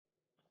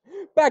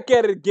Back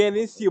at it again.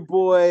 It's your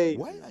boy,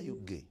 Why are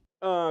you gay?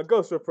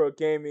 Ghost Pro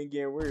Gaming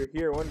again. We're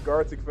here on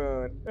Gartic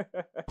Fun.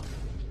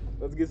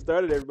 Let's get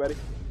started, everybody.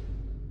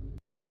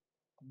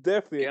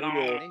 Definitely Get a new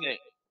on day.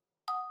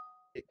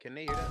 it. Can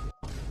they hear that?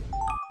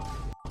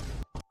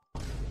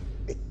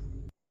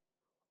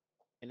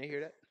 Can they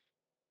hear that?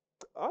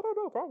 I don't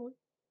know, probably.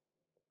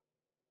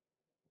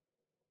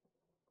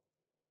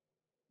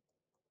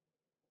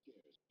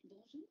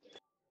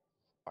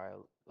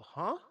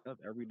 Huh? That's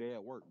every day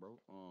at work, bro.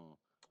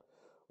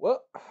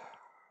 Well,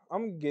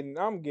 I'm getting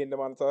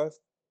demonetized.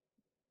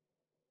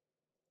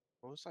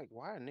 Well, it's like,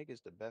 why are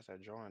niggas the best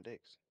at drawing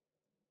dicks?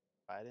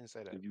 I didn't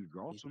say that. Did you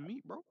draw some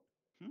meat, bro?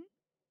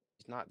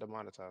 He's not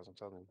demonetized, I'm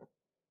telling you.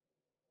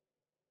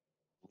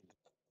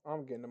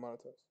 I'm getting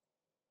demonetized.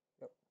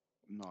 Yep.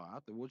 No,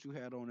 after what you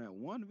had on that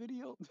one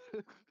video,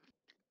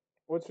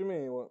 What you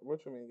mean?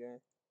 What you mean, gang?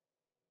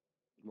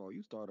 bro,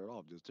 you started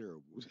off just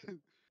terrible.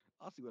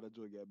 I see why that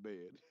joint got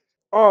banned.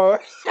 Oh,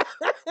 no,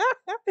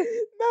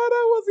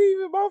 that wasn't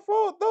even my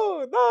fault,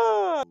 though.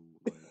 Nah.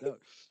 Like, that,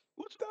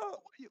 what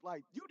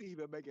you didn't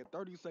even make it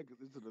 30 seconds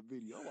into the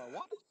video. I'm like,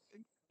 why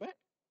this back?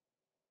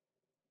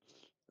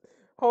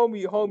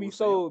 Homie Sam.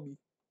 sold me.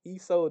 He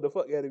sold the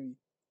fuck out of me.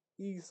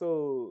 He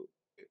sold.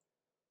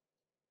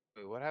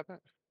 Wait, what happened?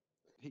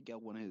 He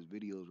got one of his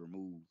videos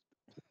removed.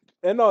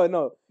 And no,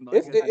 No,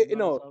 it's he got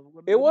no, demonetized for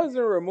one of it them.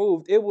 wasn't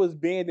removed. It was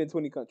banned in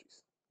 20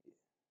 countries.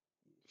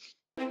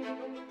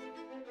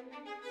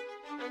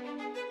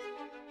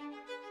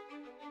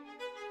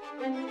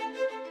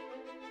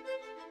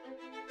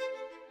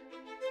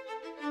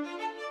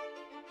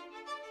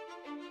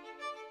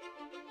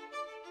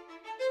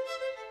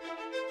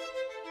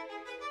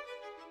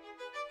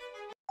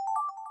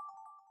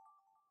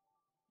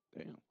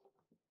 Damn.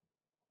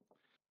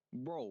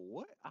 Bro,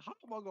 what? How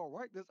am I gonna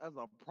write this as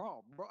a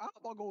prompt, bro? How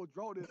am I gonna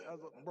draw this as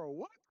a bro?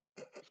 What?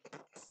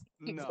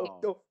 What No,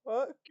 the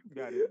fuck? you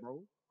got it, bro.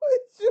 What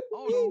you I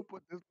don't know who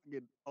put this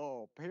in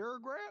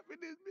paragraph in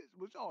this bitch,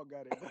 but y'all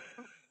got it, bro.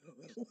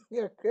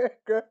 Your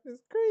paragraph is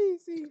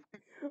crazy.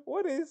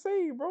 What did it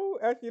say, bro?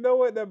 Actually, you know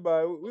what? That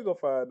by we gonna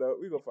find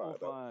out. We gonna find out.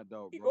 Find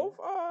out, We bro. gonna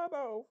find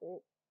out.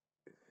 Fool.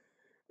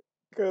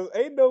 Cause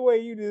ain't no way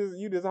you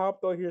just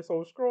hopped on here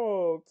so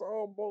strong.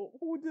 So, bro,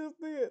 who just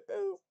did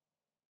this?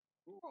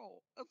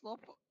 Bro, that's not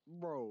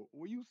bro.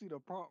 When you see the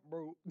prompt,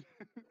 bro,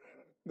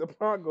 The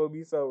prompt gonna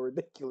be so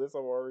ridiculous.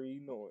 I'm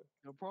already knowing.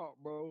 the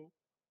prompt, bro.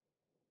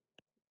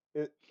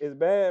 It's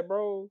bad,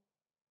 bro.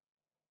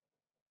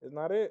 It's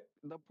not it.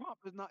 The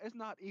prompt is not. It's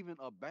not even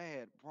a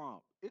bad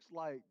prompt. It's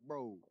like,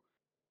 bro,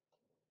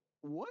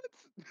 what?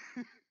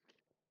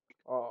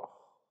 Oh,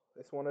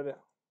 it's one of them.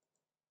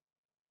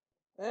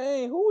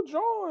 Hey, who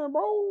drawing,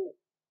 bro?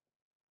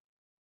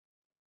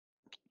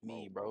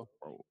 Me, bro.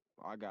 Bro,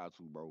 I got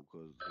to, bro,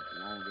 cause it's a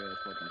long ass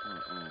fucking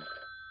prompt.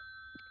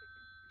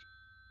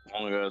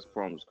 Oh my god, this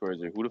problem is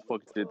crazy. Who the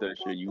fuck did that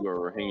shit? You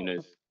are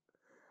heinous.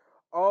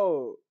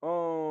 Oh,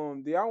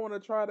 do y'all want to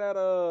try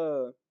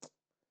that?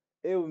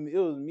 It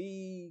was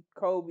me,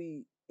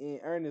 Kobe, and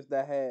Ernest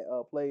that had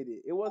played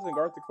it. It wasn't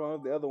Gartic Fun, it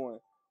was the other one.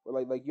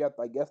 Where like you have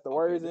to like guess the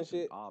words and this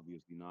shit. is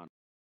obviously not.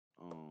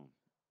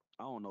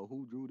 I don't know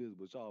who drew this,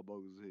 but y'all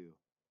bogus as hell.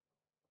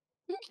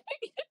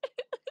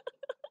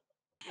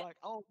 Like,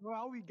 I don't know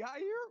how we got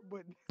here,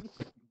 but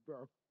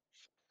bro,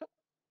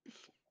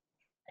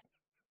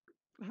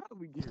 how did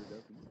we get here,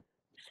 Destiny?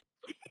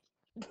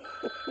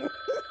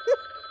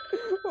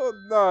 Oh,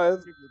 no,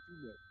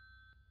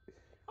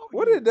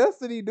 what did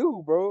Destiny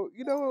do, bro?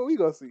 You know what? We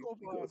gonna see. Go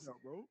find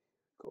out, bro.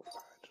 Go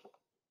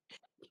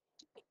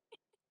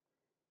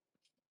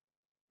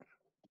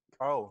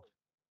Oh.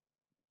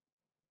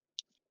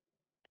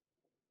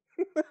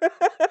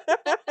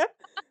 find.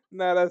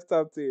 Nah, that's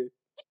top tier.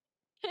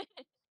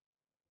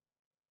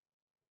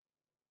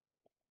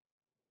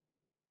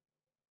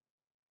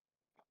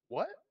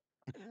 What?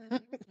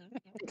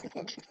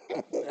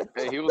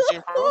 Hey, he was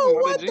in front of Oh, him.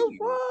 what What the did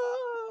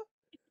fuck?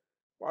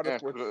 Water Yeah,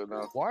 sports. good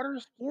enough. Water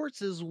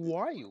sports is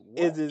wild.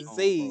 Is What? it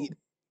seed?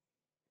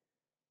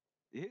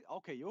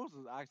 Okay, yours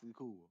is actually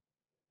cool.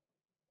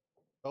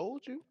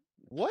 Told you?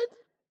 What?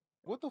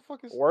 What the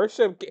fuck is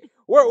Worship.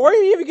 Where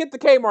you even get the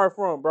Kmart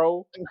from,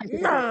 bro?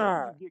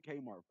 Nah. Where you get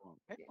Kmart from?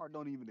 Kmart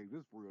don't even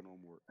exist for real no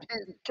more.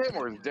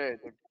 Kmart is dead.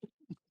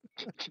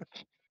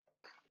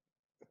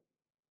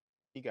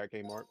 he got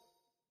Kmart?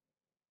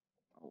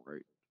 All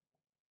right.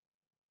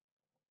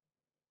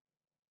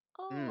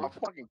 I'll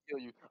fucking kill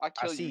you. I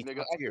kill you,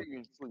 nigga. I kill you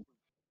in sleep.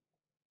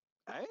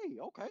 Hey,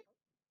 okay.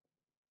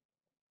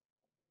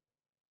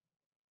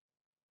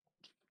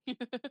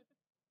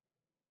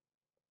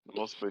 The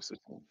most basic.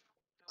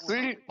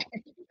 See?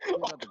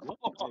 Come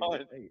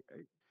on. Hey.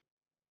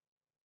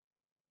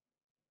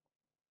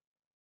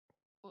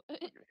 I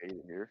hate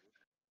it here.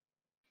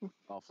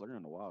 Oh, Flair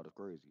in the Wild is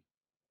crazy.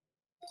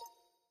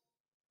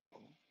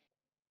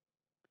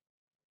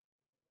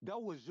 That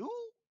was you?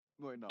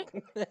 Wait, no.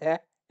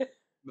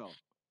 No.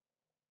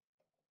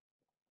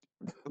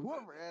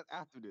 Whoever's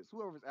after this,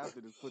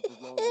 put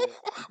this long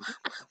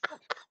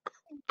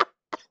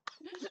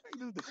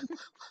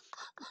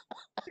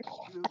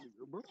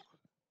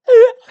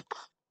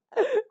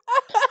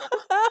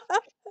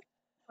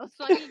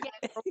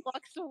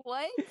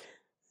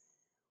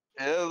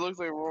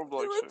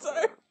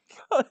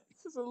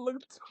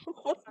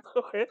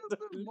Where's This the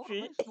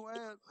shit? motivational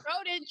ass. Bro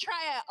didn't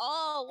try at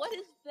all. What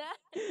is that?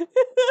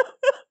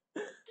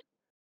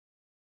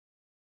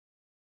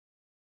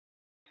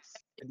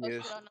 It Post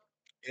is. it on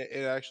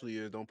It actually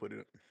is. Don't put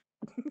it.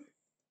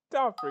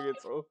 Don't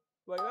forget so.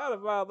 Like not a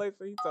violation.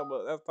 He talking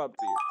about that's top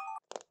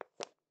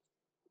tier.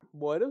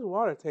 Boy, this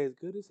water tastes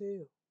good as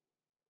hell.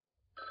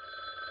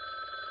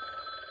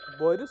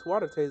 Boy, this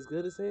water tastes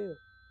good as hell.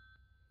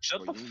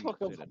 Shut Bro, the you ain't fuck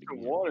gotta up say that with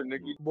again, the water, bro.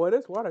 nigga. Boy,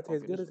 this water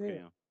tastes Okay, good this as is hell.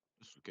 Cam.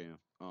 This is Cam.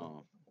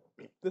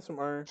 This from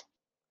Earn.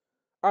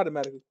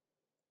 Automatically.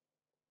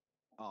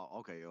 Oh,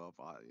 okay, yo.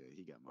 Yeah,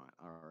 he got mine.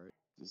 All right.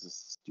 This is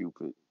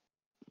stupid.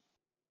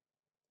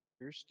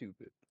 You're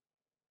stupid.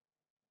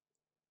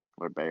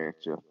 What bad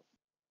you?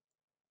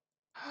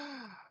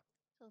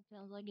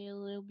 Sometimes I get a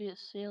little bit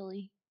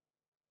silly.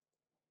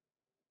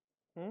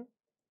 Sometimes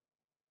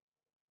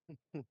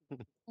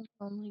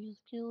I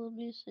just get a little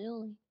bit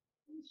silly.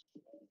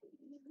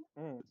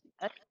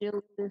 I get a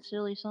little bit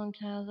silly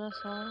sometimes,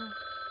 that's all.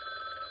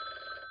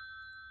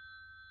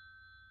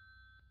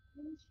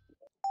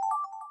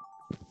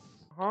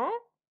 Huh?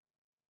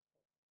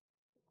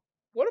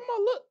 What am I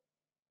look?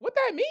 What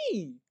that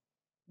mean?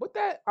 What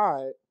that?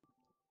 Alright.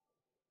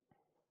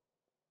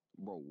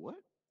 Bro, what?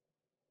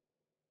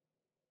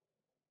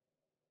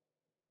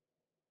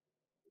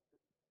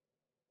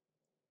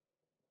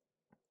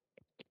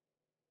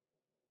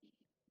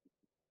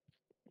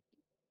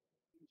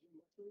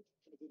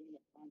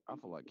 I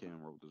feel like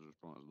Cam wrote this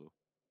response though.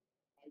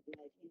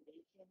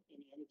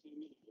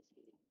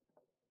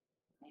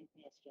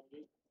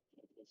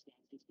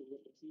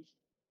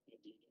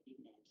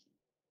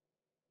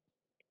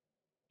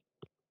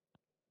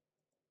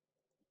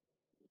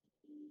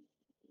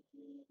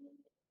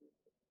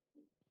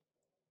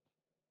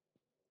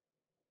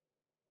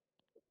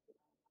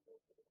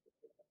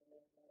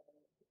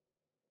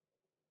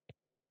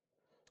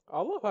 I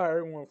love how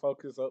everyone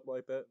focuses up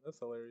like that. That's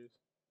hilarious.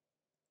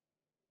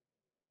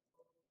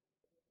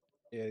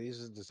 Yeah,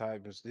 these are the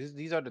times.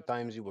 These are the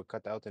times you would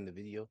cut out in the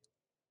video.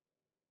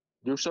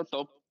 You shut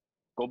up.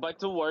 Go back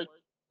to work.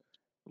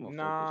 I'm gonna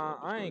Nah, focus up.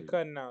 It's I ain't crazy.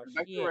 cutting out Get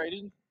back to shit.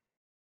 writing.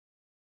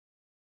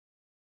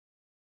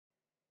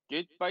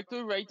 Get back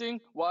to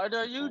writing. What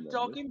are you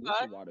talking This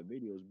about? is why the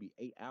videos be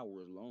 8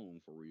 hours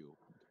long for real.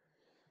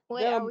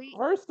 Wait, Them, are we?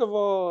 first of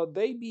all,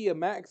 they be a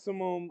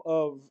maximum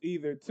of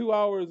either 2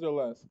 hours or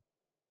less.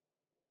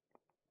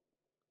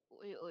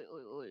 Wait.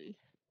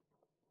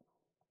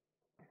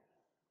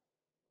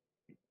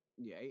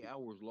 Yeah, 8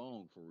 hours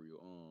long for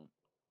real.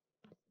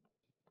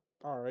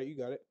 Alright, you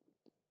got it.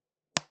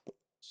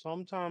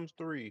 Sometimes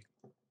 3.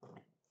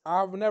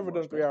 I've never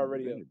Bro, done 3 hour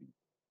especially video. Divinity.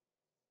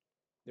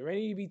 There may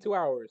need to be 2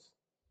 hours.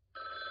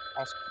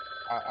 I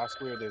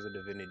swear there's a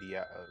Divinity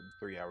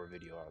 3-hour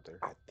video out there.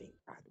 I think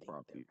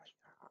Probably.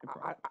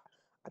 I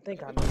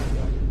think I know.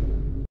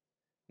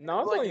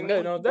 No, it's Like only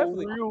me, no,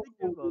 definitely. real.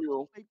 I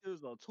think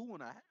there's a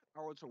 2.5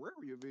 hour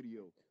Terraria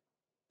video.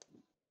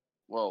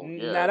 Well,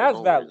 yeah. Nah, that's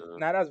no valid. way,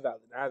 Nah, that's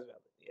valid. That's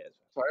valid. Yeah, it's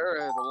valid. Fire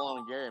has a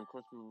long game. Of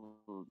course, people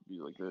would be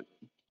like that.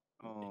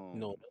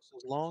 No, this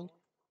is long.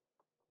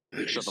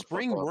 Shut the fuck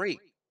Spring up. Break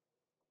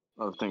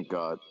Oh, thank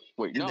God.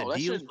 Wait, and no, the that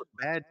deals shit. with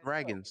Bad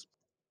Dragons.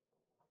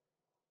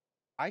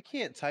 I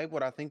can't type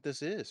what I think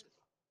this is.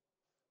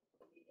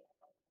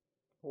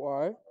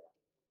 Why?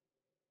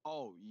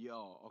 Oh,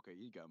 yo. Okay,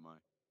 you got mine.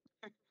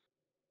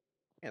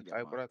 Can't You got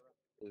type what I mine. think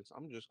this is.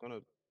 I'm just gonna.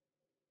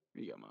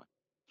 You got mine.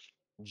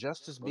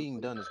 Justice Bro, being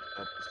done is.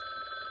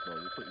 Bro,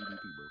 you put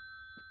EDP,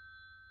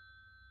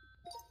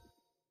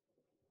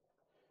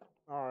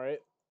 bro. Alright.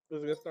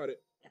 Let's get started.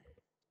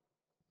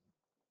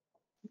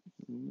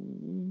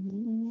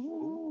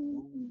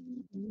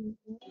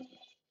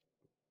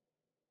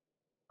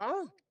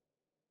 Huh?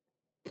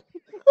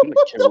 I'm gonna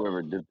kill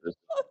whoever did this.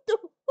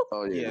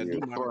 Oh yeah, Yeah, yeah. do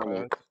my Burn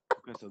it. bad.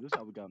 Okay, so this is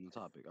how we got on the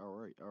topic. All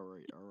right.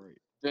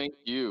 Thank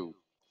you.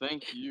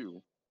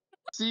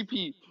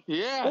 CP.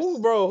 Yes. Who,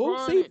 bro? Who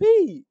Burn it.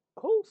 CP?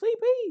 Who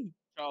CP?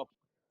 Chop.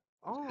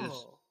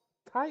 Oh,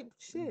 type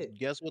shit.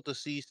 Guess what the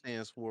C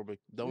stands for, but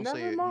don't Never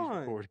say it. He's mind.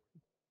 recording.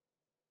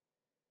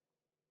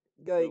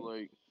 Like,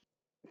 Like,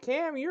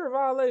 Cam, you're a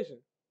violation.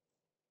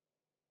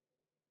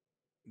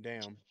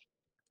 Damn.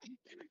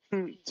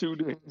 2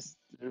 days.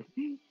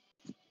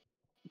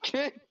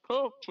 Can't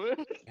help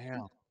it.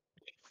 Damn.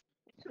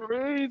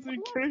 Crazy.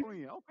 Okay,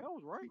 I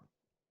was right.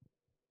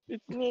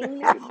 It's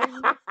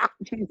not.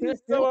 He's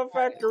still a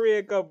fat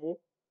Korean couple.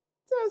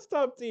 That's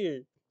top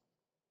tier.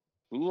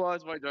 Blue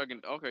Eyes White Dragon.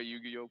 Okay,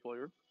 Yu-Gi-Oh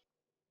player.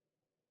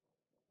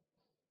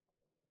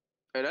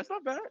 Hey, that's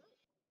not bad.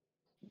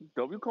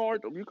 W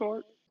card. Fuck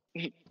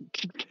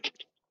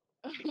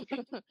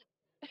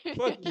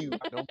you.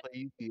 I don't play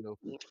Yu-Gi-Oh.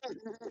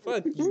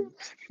 Fuck you.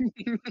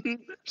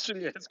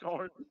 Shitty ass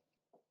card.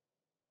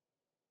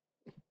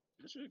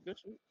 Good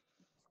shit.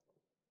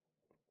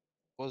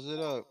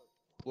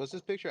 Was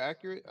this picture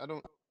accurate? I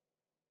don't.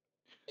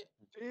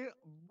 Yeah,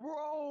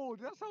 bro,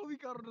 that's how we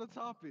got on the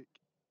topic.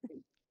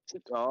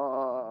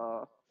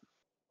 What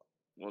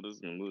is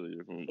gonna lose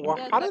you from? Well,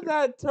 how did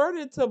that turn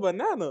into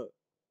banana?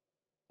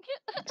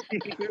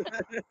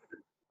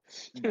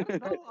 I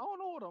don't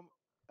know what I'm.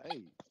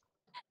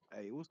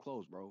 Hey, it was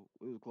close, bro.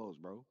 It was close,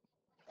 bro.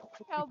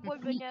 Cowboy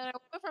banana.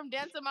 Went from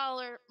Dancer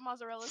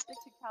mozzarella stick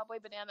to cowboy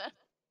banana.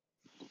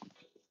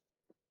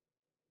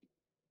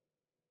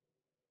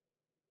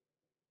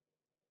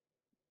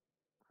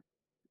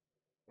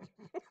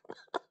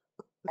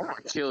 I'm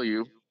gonna kill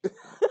you.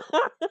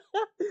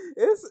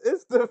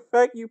 it's the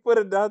fact you put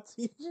a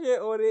Nazi shit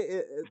on it.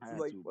 It's Had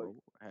like to, fuck. bro.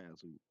 Had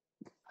to.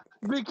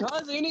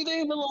 Because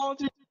anything belongs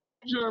to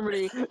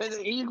Germany and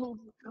the Eagles,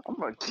 I'm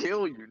gonna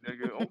kill you,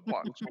 nigga. Oh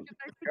my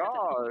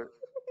god.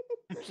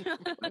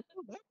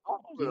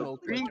 I'm gonna Emo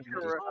beat question with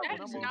your a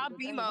That is not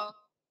BMO.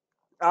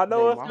 I know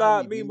bro. it's My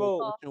not homie Emo Mimo.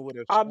 question with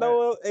a I strap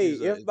know it. Hey,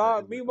 is a it's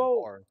not is a Mimo.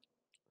 bar.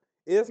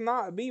 It's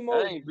not That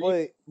Mimo, ain't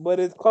beat. but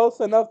it's close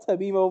enough to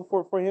Mimo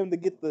for him to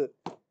get the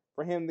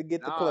Nah,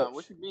 clutch.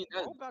 what you mean?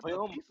 That's Bro got the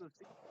bum. piece of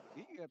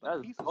he got the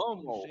That's piece of bum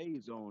Steve hole.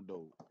 Shades on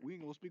though. We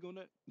ain't gonna speak on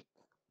that.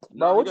 Bro,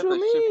 Nah, he what got you that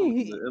shit from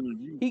mean? the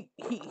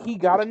LG. He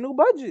got a new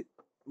budget.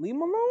 Leave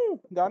him alone.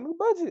 Got a new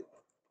budget.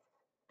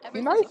 Ever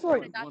He since he nice like.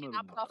 started knocking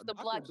apples off the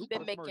block, he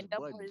been making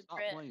double his Stop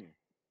bread. playing.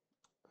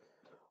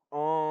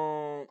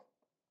 Um.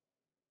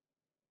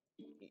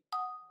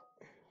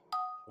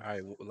 All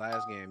right,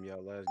 last game, yo.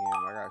 Last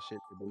game. I got shit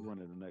to We do.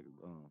 running the next.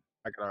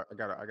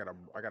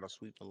 I gotta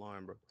sweep the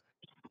line, bro.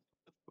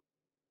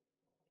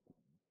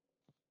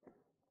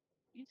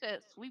 You said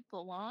sweep the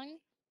line?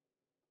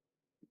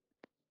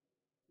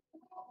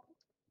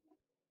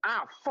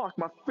 Ah, fuck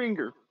my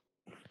finger.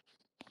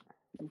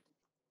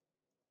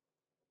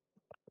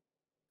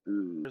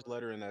 First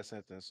letter in that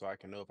sentence, so I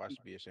can know if I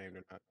should be ashamed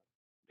or not.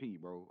 P,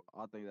 bro.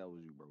 I think that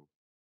was you, bro.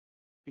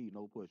 P,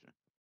 no pushing.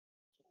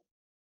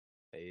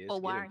 Hey, But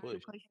it's why getting aren't you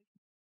pushed. pushing?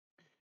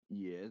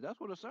 Yeah, that's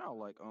what it sounds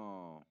like.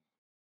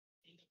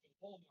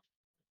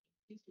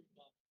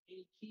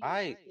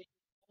 I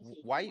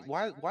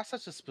why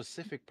such a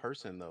specific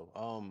person though?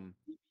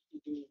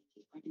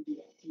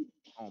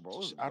 Bro,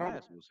 it's I don't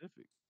mad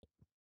specific.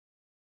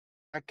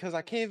 because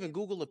I can't even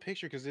Google a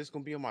picture because it's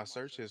gonna be on my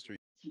search history.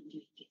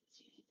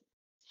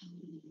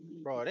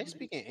 Bro, are they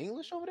speaking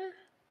English over there?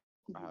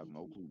 I have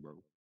no clue, bro.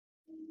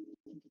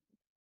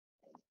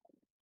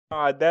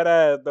 Dead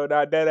ass though.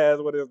 Not dead ass.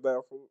 What is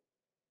that for?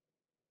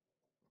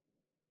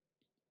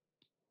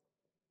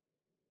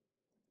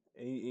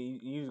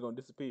 He's gonna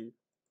disappear.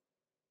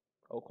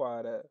 Oh,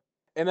 quiet ass.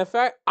 And in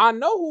fact, I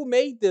know who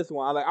made this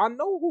one. Like I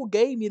know who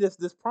gave me this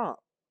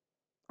prompt.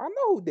 I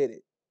know who did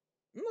it.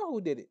 I know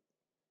who did it.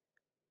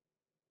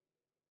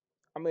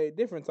 I made a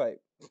different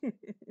type.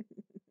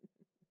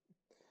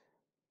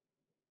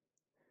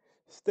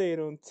 Stayed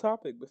on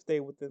topic, but stay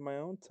within my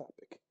own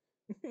topic.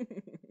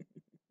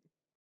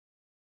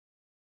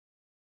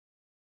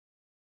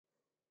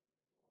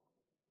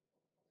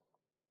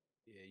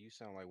 Yeah, you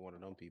sound like one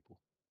of them people.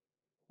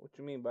 What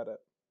you mean by that?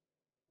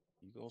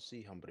 You gonna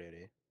see hombre.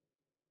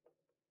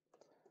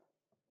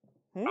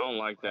 Hmm? I don't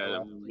like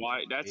that.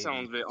 Why? That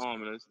sounds a bit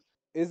ominous.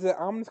 Is it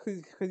ominous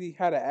because he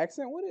had an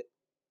accent with it?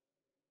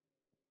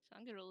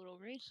 Sounded a little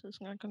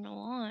racist, not gonna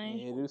lie.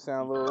 Yeah, it do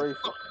sound a little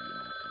racist.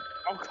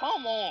 Oh,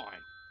 come on.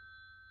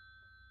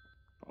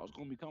 Oh, it's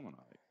gonna be coming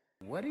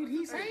out. What did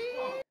he say?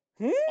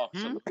 Hmm? Oh,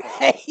 shut the fuck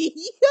up. Hey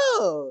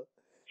yo,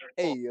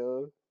 hey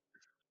yo.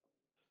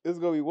 It's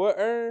gonna be what,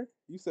 Ern?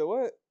 You said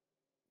what?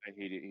 I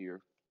hate it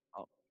here.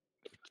 Oh,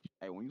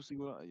 hey, when you see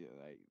what, yeah,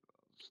 hey,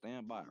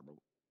 stand by, bro.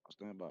 I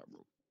stand by,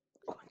 bro.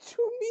 What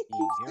you mean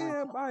you guarantee-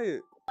 stand by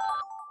it?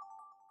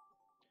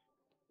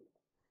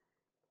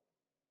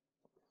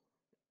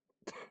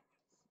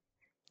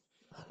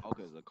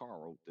 Okay, the car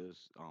wrote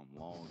this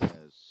long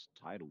ass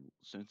title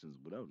sentence,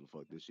 whatever the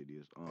fuck this shit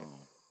is.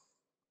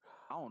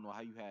 I don't know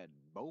how you had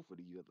both of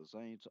these at the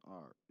same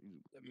time.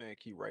 That man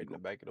keep writing the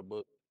back of the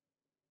book.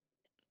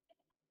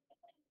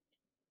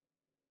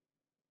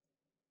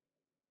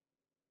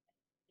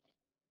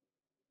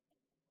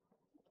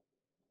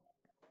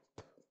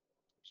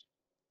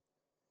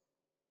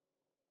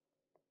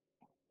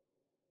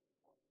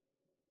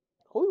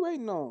 Who you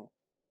waiting on?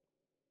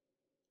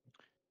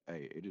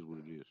 Hey, it is what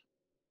it is.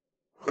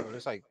 Bro,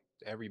 that's like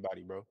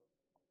everybody, bro.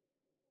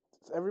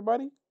 It's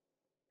everybody?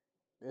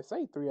 It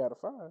say 3 out of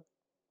 5.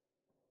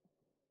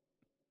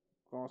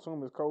 Gonna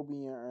assume it's Kobe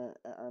and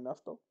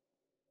Ernesto.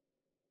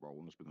 Bro, we're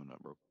gonna speak on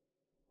that, bro.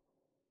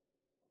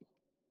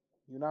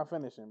 You're not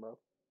finishing, bro.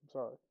 I'm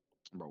sorry.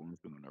 Bro, we're gonna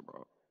speak on that,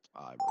 bro.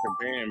 Alright, bro.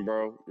 Japan,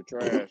 bro. You're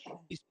trash.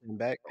 He's coming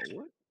back. Bro,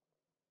 what?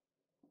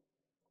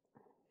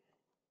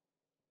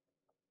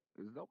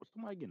 Is that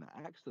somebody getting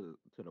an axe to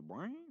the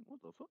brain? What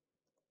the fuck?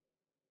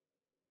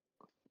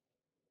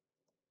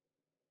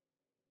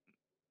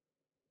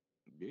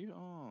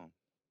 Yeah,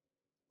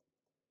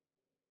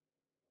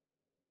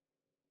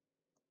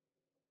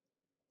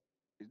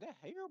 is that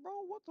hair, bro?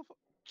 What the fuck?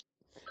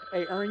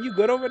 Hey, Ern, you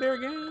good over there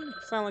again? You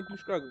sound like you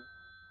struggling.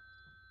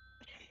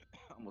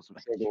 I'm gonna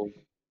smack Struggle. you.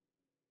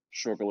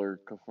 Struggler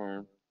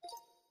confirmed.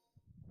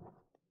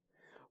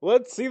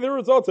 Let's see the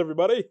results,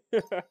 everybody.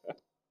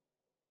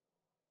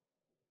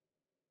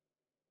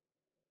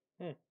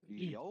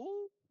 Yo?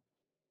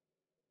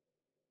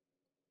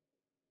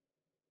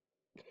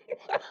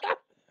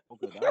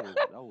 Okay, that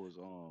was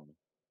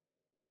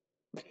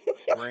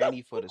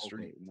Granny for the okay.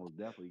 street. Most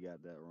definitely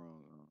got that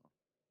wrong.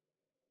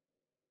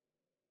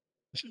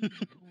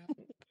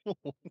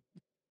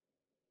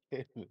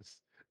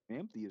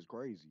 Empty is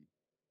crazy.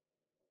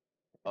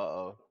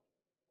 Uh-oh.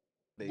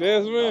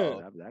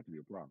 Jasmine. That could be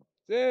a problem.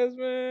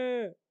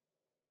 Jasmine.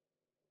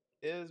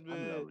 I knew that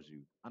Desmond. was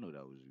you. I knew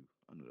that was you.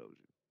 I knew that was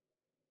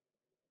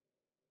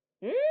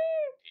you.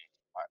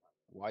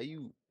 Why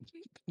you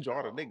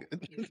drawing a nigga?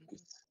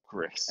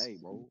 Chris. Hey,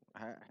 bro.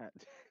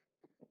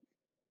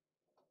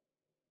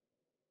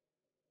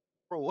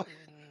 Bro, what?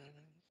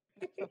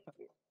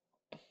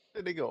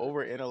 That nigga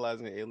over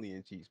analyzing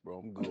alien cheeks, bro.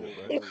 I'm good,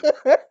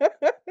 bro.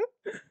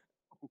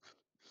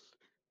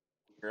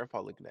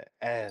 Grandpa looking at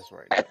ass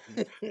right now.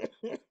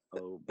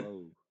 Oh,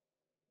 bro.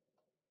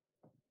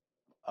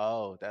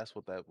 Oh, that's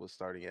what that was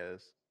starting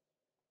as.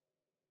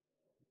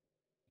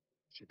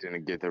 She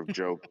didn't get the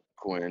joke,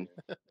 Quinn.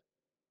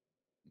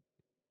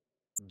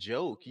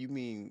 Joke? You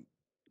mean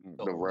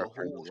The the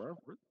reference. whole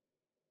Reference.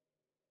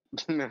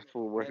 That's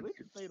for Hey, what. at least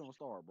the state don't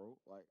star, bro.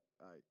 Like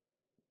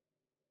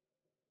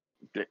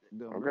Okay,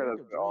 the that's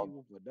American all.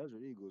 Dream with a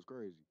Desert Eagle is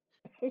crazy.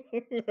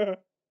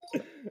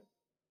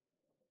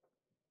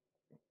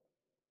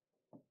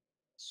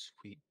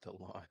 Sweet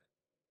Delon.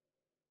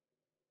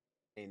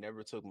 They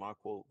never took my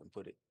quote and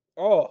put it.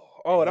 Oh,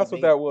 He that's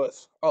what made that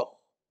was. Oh.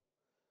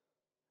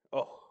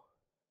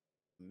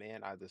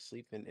 man either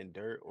sleeping in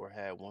dirt or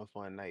had one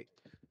fun night.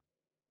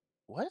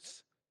 What?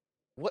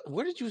 What?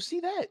 Where did you see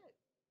that?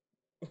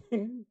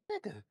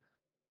 Nigga.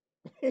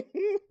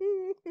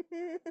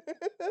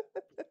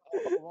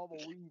 Mama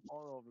Weave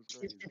off is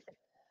crazy.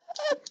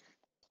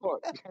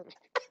 Fuck.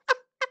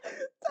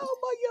 Oh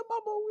my, yeah,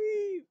 Mama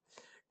Weave.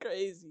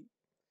 Crazy.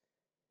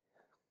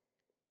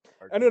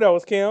 I knew that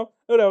was Cam.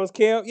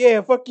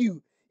 Yeah, fuck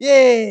you.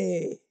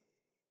 Yeah.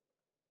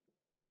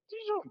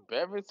 Dijon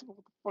Bevis? What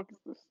the fuck is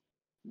this?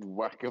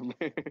 Whack a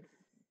man.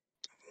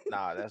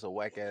 Nah, that's a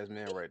whack ass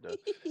man right there.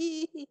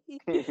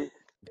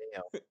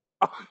 Damn.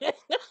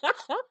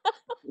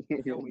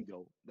 There we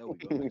go.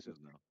 It makes sense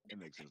now. It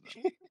makes sense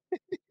now.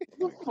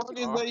 What the fuck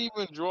is that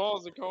even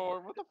draws a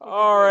card? What the fuck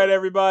All is right, that?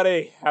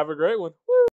 everybody. Have a great one.